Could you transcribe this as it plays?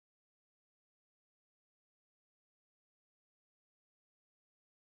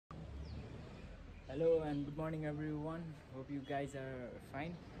Hello and good morning everyone. Hope you guys are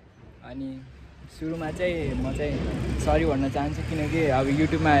fine. अनि सुरुमा चाहिँ म चाहिँ सरी भन्न चाहन्छु किनकि अब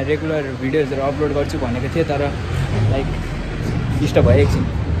युट्युबमा रेगुलर भिडियोजहरु अपलोड गर्छु भनेको थिएँ तर लाइक डिस्टर्ब भयो एकछिन।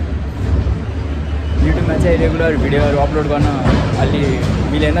 युट्युबमा चाहिँ रेगुलर भिडियोहरु अपलोड गर्न अलि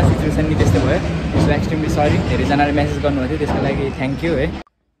मिलेन, सिचुएसन नि त्यस्तै भयो। So extremely sorry. धेरै जनाले मेसेज गर्नुभयो थियो, त्यसको लागि थ्यांक यू है।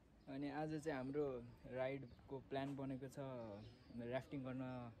 अनि आज चाहिँ हाम्रो राइडको प्लान बनेको छ, राफ्टिङ गर्न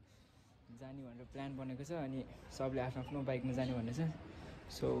जाने भनेर प्लान बनेको छ अनि सबले आफ्नो आफ्नो बाइकमा जाने भन्ने छ।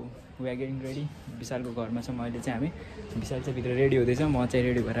 So we are getting ready. विशालको घरमा छौँ अहिले चाहिँ हामी। विशाल चाहिँ भित्र रेडी हुँदैछ, म चाहिँ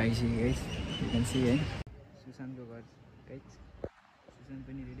रेडी भएर आइसकेँ गाइस। यु क्यान सी है सुशान्तको घर गाइस। सुशान्त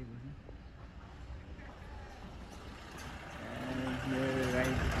पनि रेडी भयो।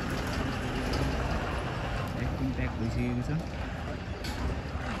 राइड एक्टिङ प्याक भइसकेको छ।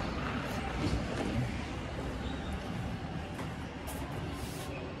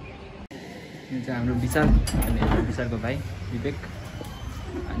 यो चाहिँ हाम्रो विशाल अनि विशालको भाइ विवेक।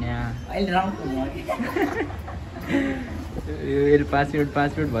 अनि अहिले यो 5 मिनट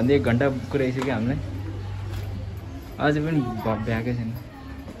भन्दै 1 घन्टा पुऱ्याइसक्यो हामीलाई। अझै पनि भ्याएकै छैन।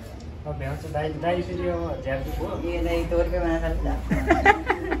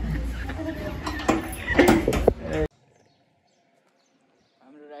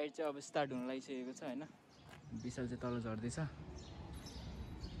 हाम्रो राइड चाहिँ अब स्टार्ट हुन लागिसकेको छ होइन। विशाल चाहिँ तल झर्दैछ।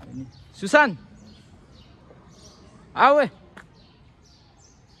 सुशान्त आऊ है।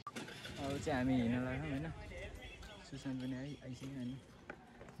 अब चाहिँ हामी हिँड्न लाग्यौँ होइन। सुशान्त पनि आइसक्यो अनि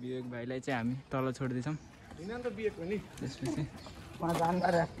विवेक भाइलाई चाहिँ हामी तल छोड्दैछौँ। त्यसपछि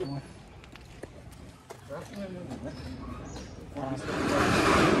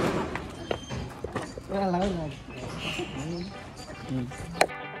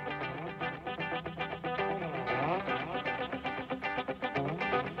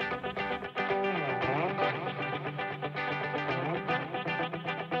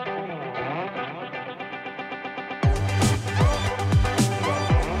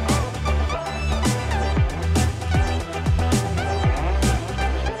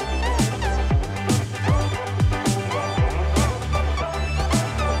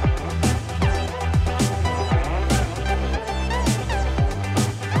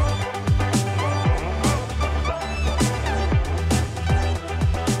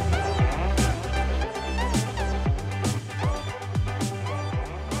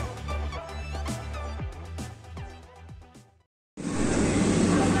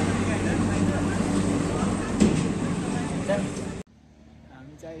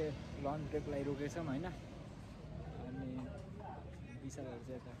लन्च ब्रेकलाई रोकेछौँ होइन। अनि विशालहरू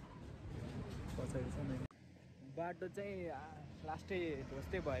चाहिँ यता पछाडि छ। बाटो चाहिँ लास्टै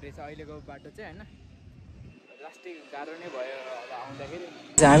ध्वस्तै भइरहेछ अहिलेको बाटो चाहिँ होइन। लास्टै गाह्रो नै भयो अब आउँदाखेरि।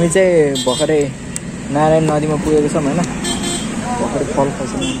 हामी चाहिँ भर्खरै नारायण नदीमा पुगेको छौँ होइन। भर्खरै फल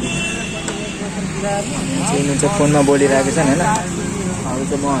खस्नु चाहिँ फोनमा बोलिरहेको छन् होइन। अब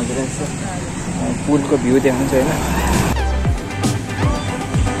चाहिँ म हजुरलाई पुलको भ्यू देखाउँछु होइन।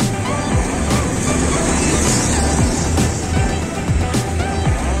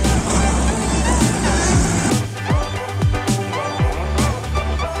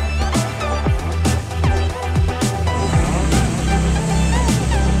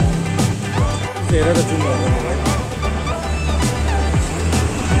 हेरेर जुम गर्नु है।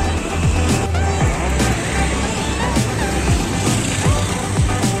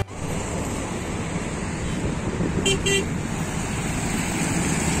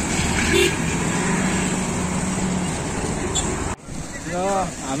 र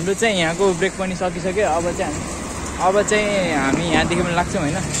हाम्रो चाहिँ यहाँको ब्रेक पनि सकिसक्यो। अब चाहिँ हामी यहाँदेखि पनि लाग्छौँ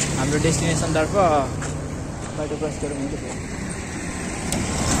होइन हाम्रो डेस्टिनेसनतर्फ। बाटो क्रस गरौँ होइन।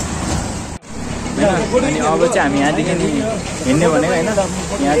 अनि अब चाहिँ हामी यहाँदेखि हिँड्ने भनेको होइन।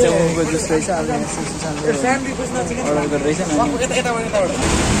 यहाँ चाहिँ उनको जुस रहेछ। अब अर्डर गरिरहेछ।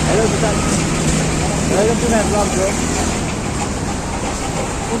 Hello Sushant, welcome to my blog bro.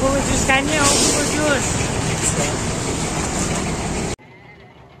 Juice खाने जुस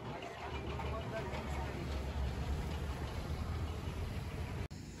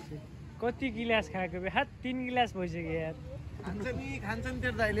कति गिलास खाएको बे? हात 3 गिलास भइसक्यो यार। खान्छन्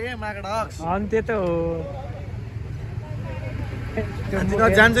त्यो दाइले मागडक्स अनि त्यो त हो।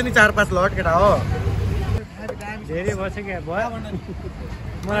 जान्छ नि 4-5 लट केटा हो। धेरै भइसक्यो भयो मलाई।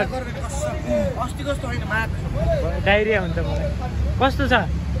 अस्ति कस्तो होइन डाइरिया हुन्छ मलाई। कस्तो छ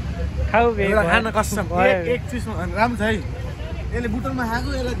खाऊ बे खान कसम। एक चिजमा राम्रो छ है। यसले बुटलमा खाएको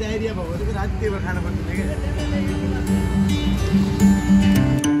यसलाई डाइरिया भएको थियो राति, त्यही भएर खान पर्छ कि।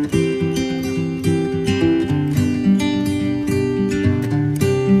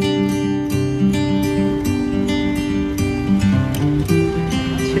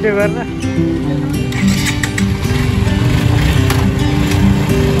 भिडियो गर्न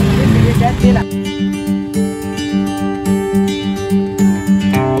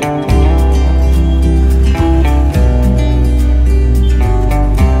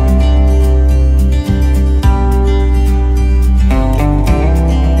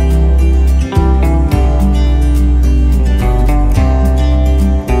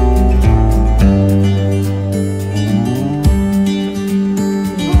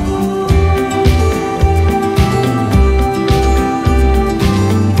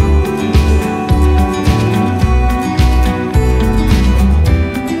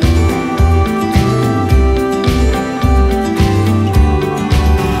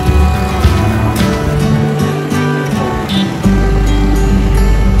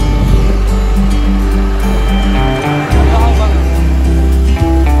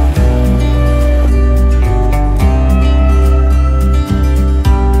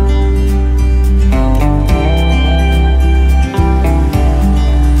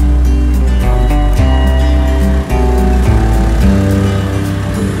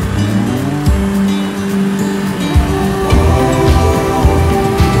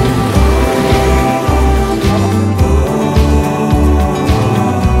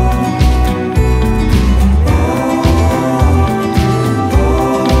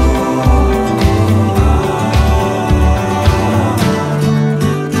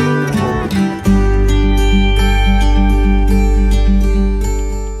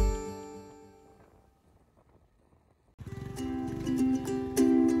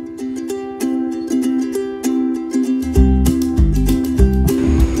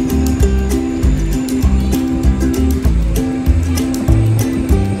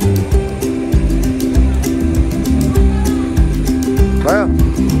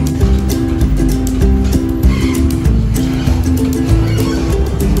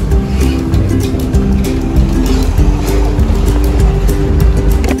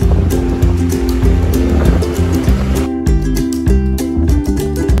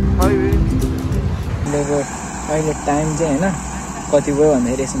अहिले टाइम चाहिँ होइन कति भयो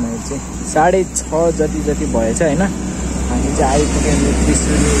भन्दाखेरि यसमा चाहिँ 6:30 जति भएछ होइन हामी चाहिँ आइपुग्यौँ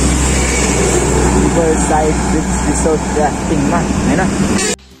त्रिशुली रिभरसाइड रिसोर्ट राफ्टिङमा होइन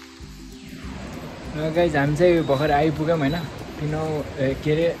र गाइज हामी चाहिँ भर्खर आइपुग्यौँ होइन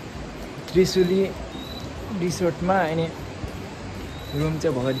के अरे त्रिशुली रिसोर्टमा अनि रुम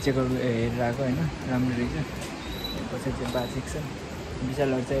चाहिँ भर्खर चेक हेरेर आएको होइन राम्रो रहेछ पछि चाहिँ बाजेको छ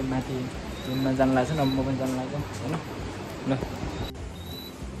विशालहरू चाहिँ माथि रुममा जानु लाग्छ न म पनि जानु लाग्छ होइन ल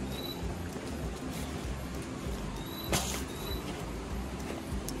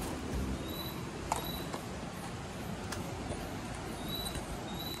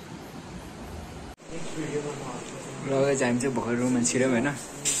र चाहिँ हामी चाहिँ भर्खर रुममा छिर्यौँ होइन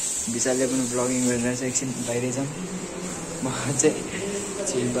विशालले पनि ब्लगिङ गरेर चाहिँ एकछिन बाहिरै जाउँ म चाहिँ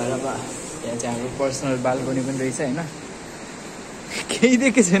छिल भएर यहाँ चाहिँ हाम्रो पर्सनल बाल्कनी पनि रहेछ होइन केही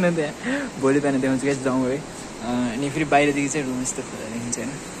देखेको छैन त्यहाँ भोलि बिहान देखाउँछु क्या जाउँ है अनि फेरि बाहिरदेखि चाहिँ रुम यस्तो खुला देखिन्छ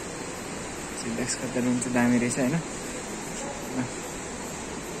होइन सिन्ट्याक्स गर्दा रुम चाहिँ दामी रहेछ होइन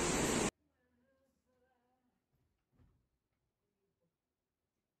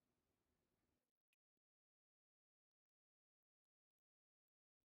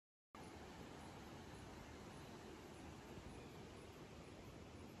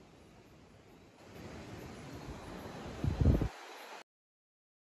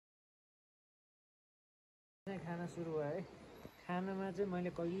खाना सुरु भयो है खानामा चाहिँ मैले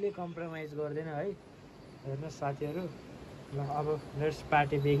कहिले कम्प्रोमाइज गर्दैन है हेर्नुहोस् साथीहरू ल अब लेट्स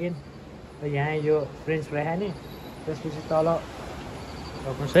पार्टी बिगिन यहाँ यो फ्रेन्च फ्राई खाने त्यसपछि तल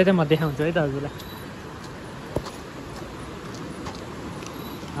सहित म देखाउँछु है त हजुरलाई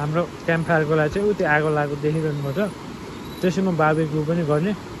हाम्रो क्याम्प फायरको लागि चाहिँ उति आगो लागेको देखिरहनु पर्छ त्यसैमा बार्बेक्यू पनि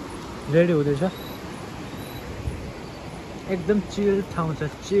गर्ने रेडी हुँदैछ एकदम चिल्ड ठाउँ छ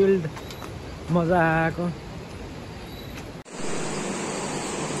चिल्ड मजाको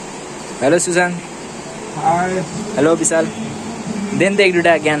हेलो सुशान्त हेलो विशाल देन त एक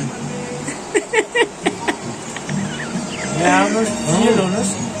दुईवटा ज्ञान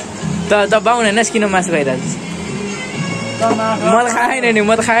त बाहुन होइन किन मासु खाइरहेको म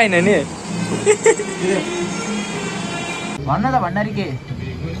त खाएन नि भन्न त भण्डारी के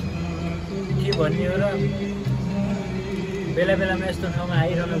भन्ने हो र बेला बेलामा यस्तो ठाउँमा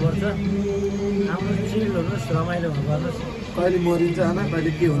आइरहनुपर्छ आउनु चिल हुनुहोस् रमाइलो गर्नुहोस् कहिले मरिन्छ होइन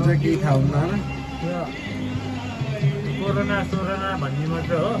कहिले के हुन्छ केही थाहा हुन्न होइन कोरोना भन्ने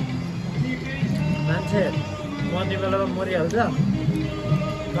मात्र हो मान्छे मर्ने बेलामा मरिहाल्छ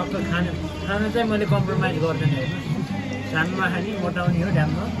डक्टर खाना चाहिँ मैले कम्प्रोमाइज गर्दैन हेर्नुहोस् ड्याममा खाने मोटाउने हो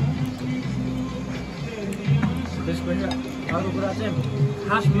ड्याममा। त्यसपछि अरू कुरा चाहिँ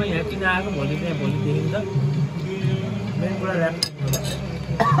खास म यहाँ किन आएको भोलि देखिन्छ मेन कुरा राफ्टिङ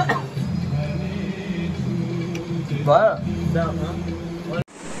भयो।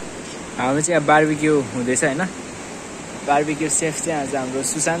 हाम्रो चाहिँ अब बार्बिक्यू हुँदैछ होइन। बार्बिक्यू सेफ चाहिँ आज हाम्रो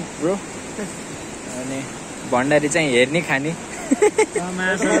सुशान्त ब्रो अनि भण्डारी चाहिँ हेर्ने खाने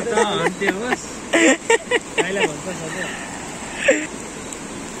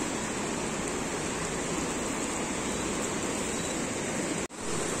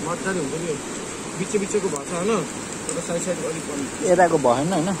मजाले हुन्छ नि बिचको भएको छ होइन तर साइड अलिक कम यताको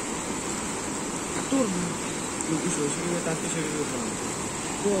भएन होइन।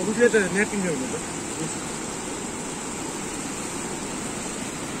 उसले त न्यापिङ हुनु त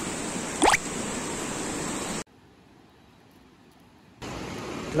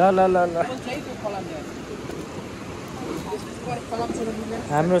ल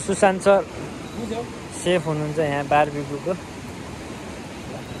हाम्रो सुशान्त सर सेफ हुनुहुन्छ यहाँ बार्बिक्यूको।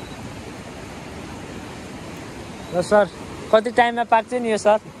 ल सर कति टाइममा पाक्छ नि यो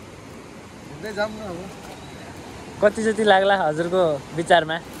सर? जाऊँ न अब कति जति लाग्ला हजुरको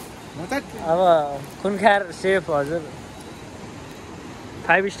विचारमा? अब खुनखार सेफ हजुर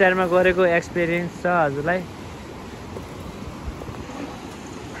 5 स्टारमा गरेको एक्सपिरियन्स छ हजुरलाई।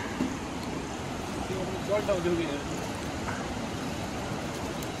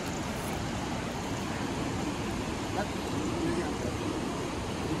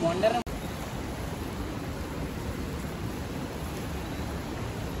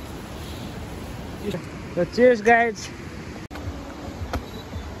 So cheers guys.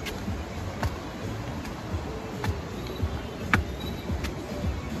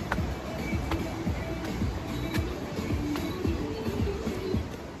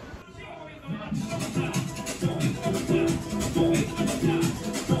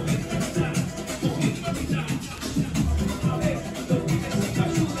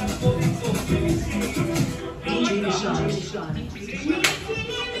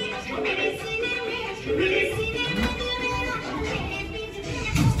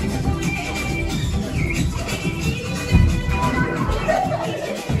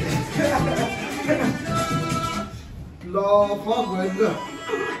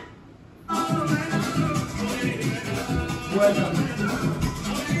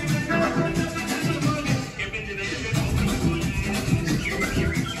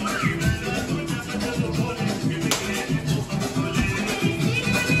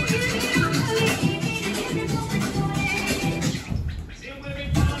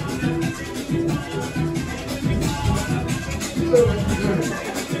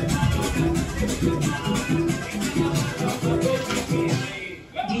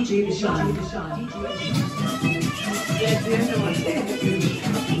 DJ Vishal.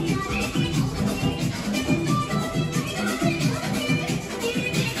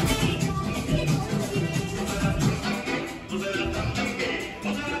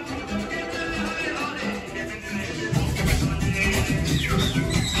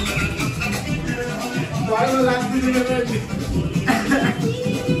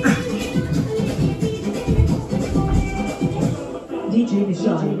 DJ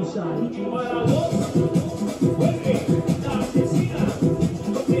Vishal.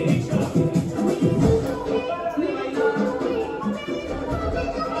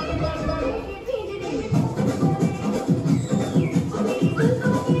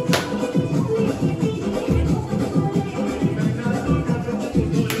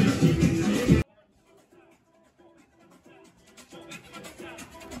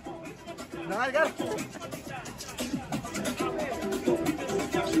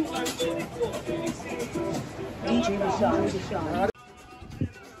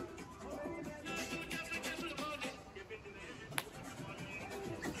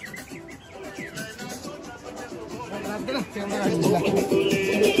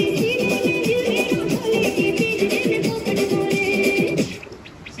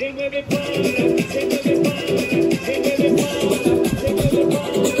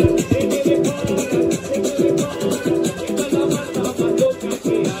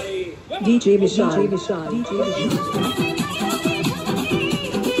 DJ Vishal. DJ Vishal. DJ Vishal.